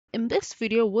In this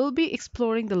video, we'll be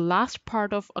exploring the last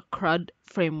part of a CRUD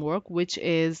framework, which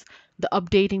is the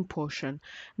updating portion.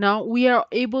 Now, we are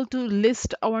able to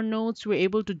list our nodes, we're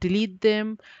able to delete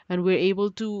them, and we're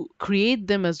able to create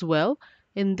them as well.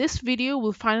 In this video,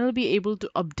 we'll finally be able to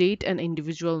update an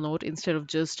individual node instead of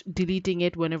just deleting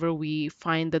it whenever we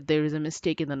find that there is a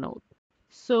mistake in the node.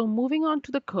 So moving on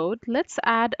to the code, let's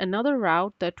add another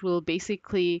route that will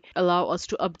basically allow us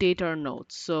to update our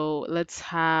nodes. So let's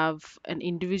have an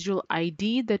individual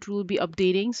ID that we'll be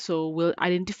updating. So we'll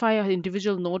identify an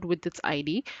individual node with its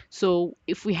ID. So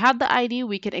if we have the ID,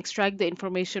 we can extract the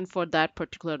information for that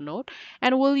particular node.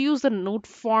 And we'll use the node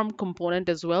form component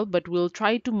as well, but we'll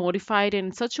try to modify it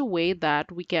in such a way that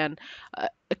we can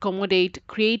accommodate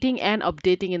creating and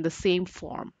updating in the same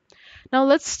form. Now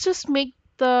let's just make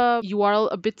the URL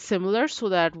a bit similar so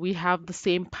that we have the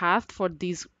same path for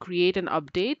these create and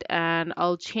update, and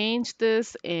I'll change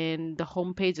this in the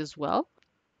home page as well.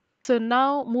 So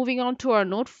now moving on to our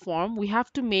node form, we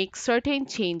have to make certain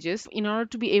changes in order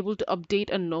to be able to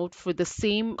update a node for the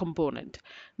same component.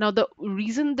 Now the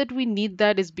reason that we need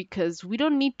that is because we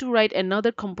don't need to write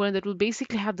another component that will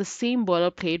basically have the same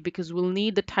boilerplate, because we'll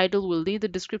need the title, we'll need the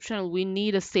description, and we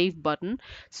need a save button.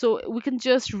 So we can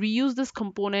just reuse this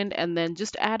component and then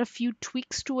just add a few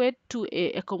tweaks to it to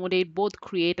accommodate both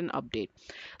create and update.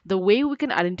 The way we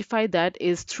can identify that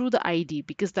is through the ID,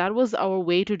 because that was our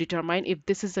way to determine if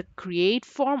this is a create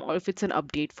form or if it's an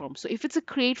update form. So if it's a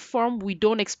create form, we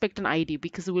don't expect an ID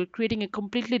because we're creating a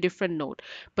completely different node.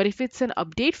 But if it's an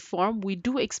update form, we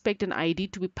do expect an ID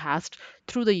to be passed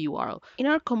through the URL. In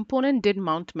our component did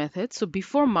mount method, so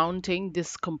before mounting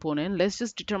this component, let's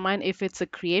just determine if it's a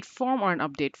create form or an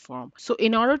update form. So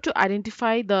in order to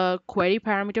identify the query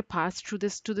parameter passed through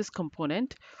this to this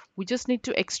component, we just need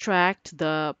to extract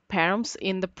the params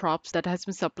in the props that has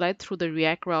been supplied through the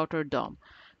React router DOM.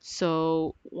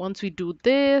 So once we do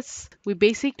this, we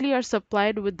basically are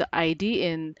supplied with the ID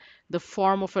in the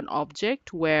form of an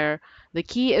object where the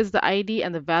key is the ID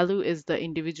and the value is the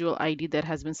individual ID that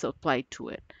has been supplied to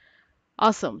it.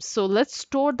 Awesome. So let's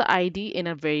store the ID in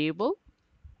a variable.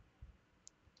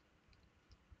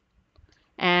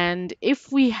 And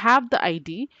if we have the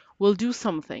ID, we'll do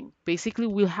something. Basically,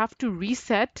 we'll have to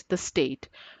reset the state.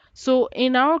 So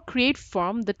in our create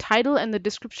form, the title and the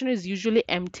description is usually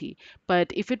empty.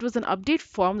 But if it was an update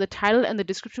form, the title and the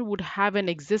description would have an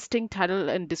existing title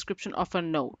and description of a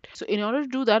node. So in order to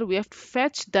do that, we have to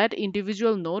fetch that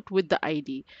individual node with the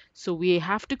ID. So we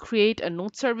have to create a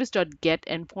node service.get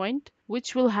endpoint,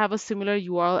 which will have a similar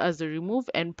URL as the remove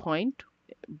endpoint,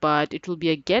 but it will be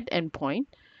a get endpoint.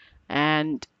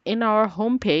 And in our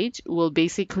home page, we'll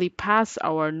basically pass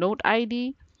our node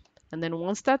ID. And then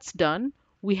once that's done,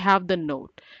 we have the node.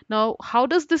 Now, how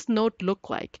does this node look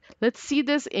like? Let's see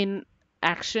this in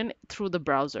action through the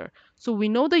browser. So we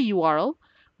know the URL.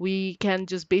 We can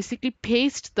just basically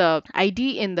paste the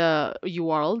ID in the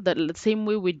URL the same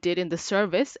way we did in the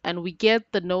service, and we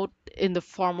get the node in the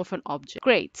form of an object.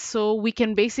 Great. So we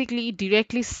can basically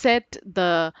directly set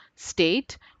the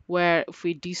state where if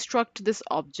we destruct this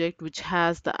object, which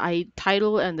has the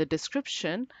title and the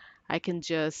description, I can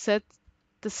just set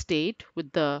the state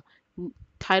with the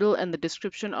title and the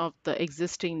description of the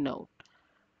existing node.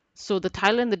 So the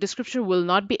title and the description will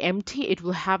not be empty. It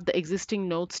will have the existing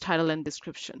node's title and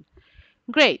description.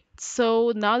 Great.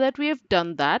 So now that we have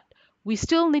done that, we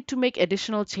still need to make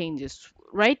additional changes.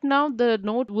 Right now, the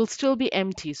node will still be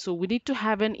empty, so we need to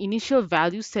have an initial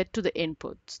value set to the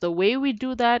inputs. The way we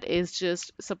do that is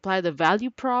just supply the value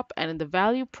prop, and in the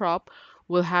value prop,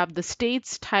 we'll have the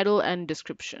state's title and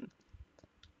description.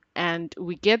 And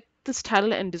we get this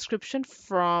title and description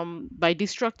from by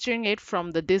destructuring it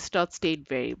from the this.state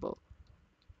variable.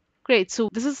 Great, so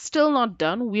this is still not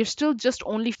done. We're still just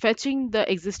only fetching the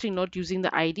existing node using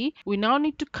the ID. We now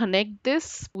need to connect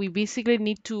this. We basically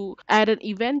need to add an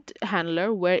event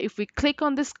handler where if we click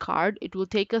on this card, it will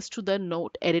take us to the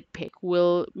node edit page.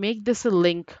 We'll make this a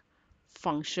link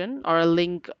function or a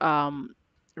link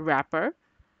wrapper,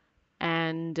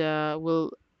 and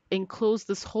we'll enclose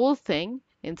this whole thing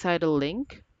inside a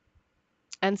link.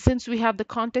 And since we have the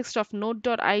context of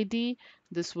node.id,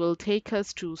 this will take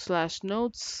us to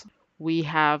 /nodes. We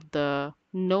have the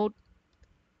node.id.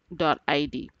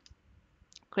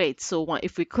 Great. So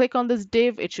if we click on this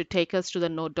div, it should take us to the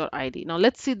node.id. Now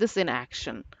let's see this in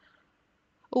action.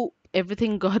 Oh,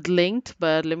 everything got linked,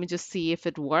 but let me just see if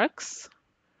it works.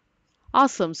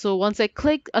 Awesome. So once I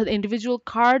click an individual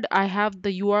card, I have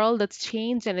the URL that's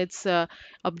changed and it's a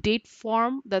update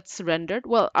form that's rendered.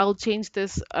 Well, I'll change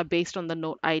this based on the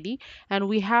node ID, and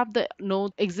we have the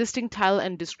node existing title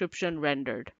and description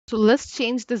rendered. So let's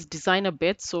change this design a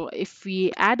bit. So if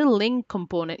we add a link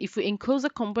component, if we enclose a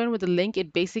component with a link,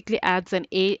 it basically adds an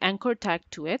a anchor tag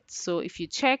to it. So if you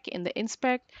check in the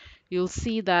inspect, you'll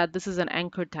see that this is an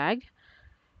anchor tag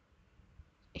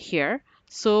here.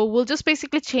 So we'll just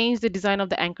basically change the design of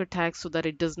the anchor tag so that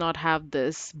it does not have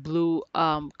this blue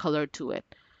color to it.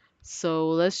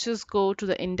 So let's just go to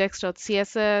the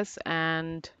index.css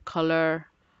and color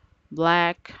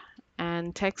black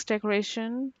and text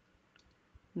decoration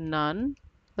none.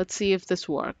 Let's see if this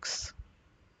works.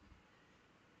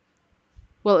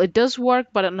 Well, it does work,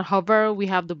 but on hover we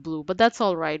have the blue, but that's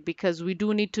all right because we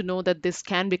do need to know that this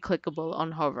can be clickable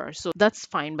on hover. So that's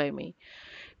fine by me.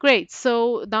 Great.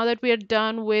 So now that we are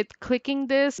done with clicking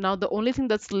this, now the only thing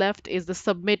that's left is the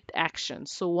submit action.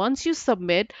 So once you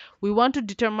submit, we want to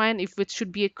determine if it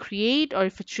should be a create or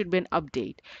if it should be an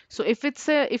update. So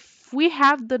if we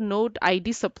have the node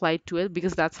ID supplied to it,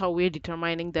 because that's how we're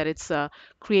determining that it's a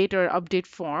create or update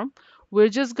form, we're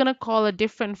just going to call a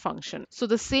different function. So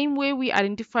the same way we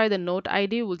identify the node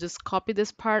ID, we'll just copy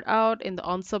this part out in the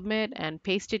on submit and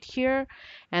paste it here.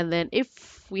 And then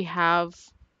if we have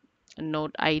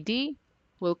node ID,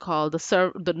 we'll call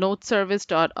the node service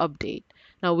dot update.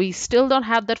 Now we still don't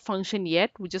have that function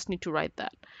yet. We just need to write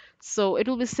that. So it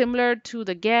will be similar to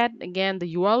the get. Again,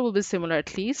 the URL will be similar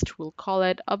at least. We'll call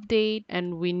it update,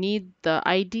 and we need the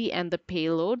ID and the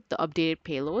payload, the updated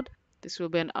payload. This will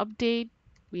be an update.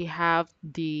 We have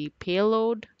the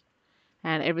payload,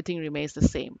 and everything remains the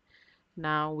same.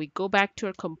 Now we go back to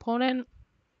our component,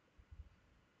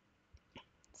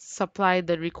 supply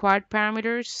the required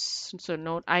parameters, so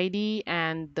node ID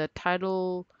and the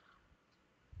title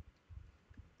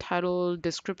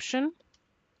description.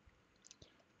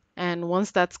 And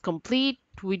once that's complete,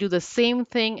 we do the same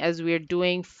thing as we're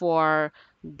doing for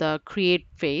the create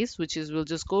phase, which is we'll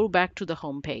just go back to the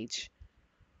home page.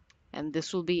 And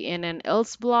this will be in an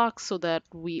else block so that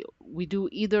we do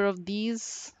either of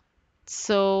these.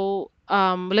 So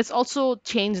let's also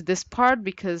change this part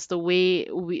because the way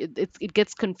it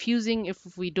gets confusing if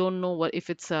we don't know what if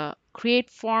it's a create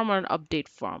form or an update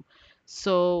form.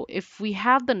 So if we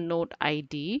have the node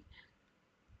ID,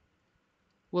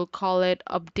 we'll call it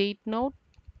update node,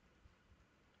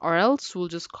 or else we'll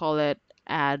just call it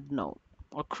add node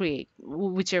or create,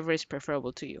 whichever is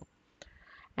preferable to you.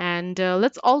 And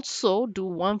let's also do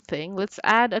one thing. Let's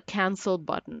add a cancel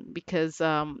button because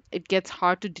it gets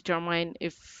hard to determine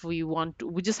if we want to.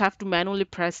 We just have to manually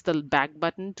press the back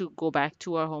button to go back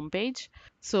to our home page.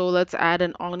 So let's add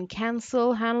an on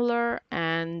cancel handler,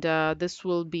 and this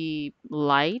will be a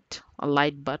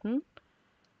light button.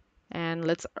 And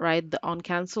let's write the on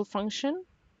cancel function.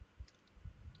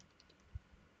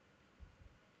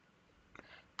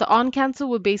 The on cancel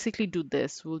will basically do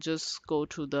this. We'll just go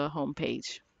to the home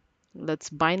page. Let's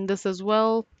bind this as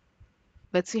well.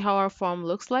 Let's see how our form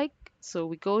looks like. So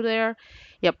we go there.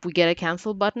 Yep, we get a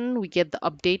cancel button. We get the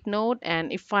update node.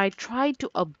 And if I try to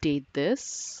update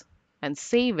this and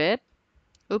save it,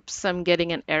 oops, I'm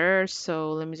getting an error.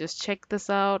 So let me just check this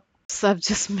out. So I've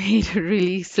just made a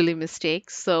really silly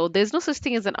mistake. So there's no such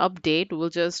thing as an update. We'll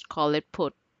just call it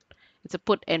put. It's a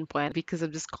put endpoint because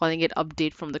I'm just calling it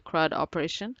update from the CRUD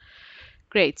operation.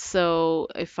 Great. So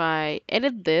if I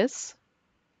edit this,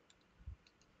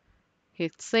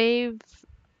 hit save.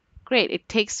 Great, it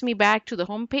takes me back to the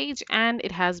home page and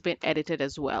it has been edited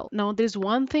as well. Now, there's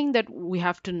one thing that we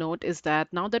have to note is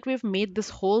that now that we've made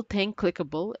this whole thing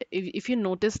clickable, if you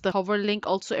notice the hover link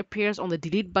also appears on the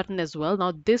delete button as well.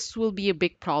 Now, this will be a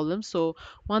big problem. So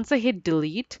once I hit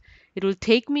delete, it will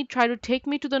try to take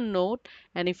me to the node,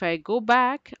 and if I go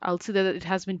back, I'll see that it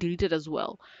has been deleted as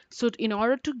well. So in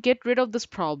order to get rid of this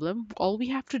problem, all we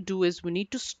have to do is we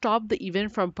need to stop the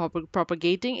event from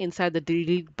propagating inside the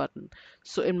delete button.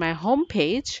 So in my home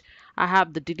page, I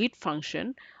have the delete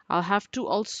function. I'll have to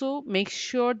also make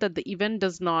sure that the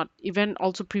event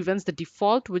also prevents the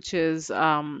default, which is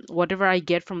whatever I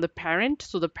get from the parent.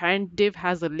 So the parent div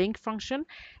has a link function,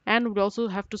 and we also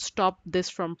have to stop this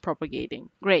from propagating.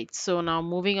 Great. So now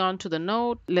moving on to the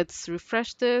node, let's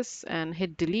refresh this and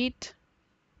hit delete.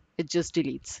 It just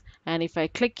deletes. And if I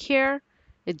click here,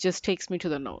 it just takes me to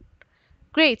the node.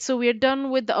 Great, so we are done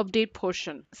with the update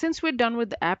portion. Since we're done with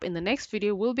the app, in the next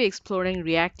video, we'll be exploring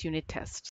React unit tests.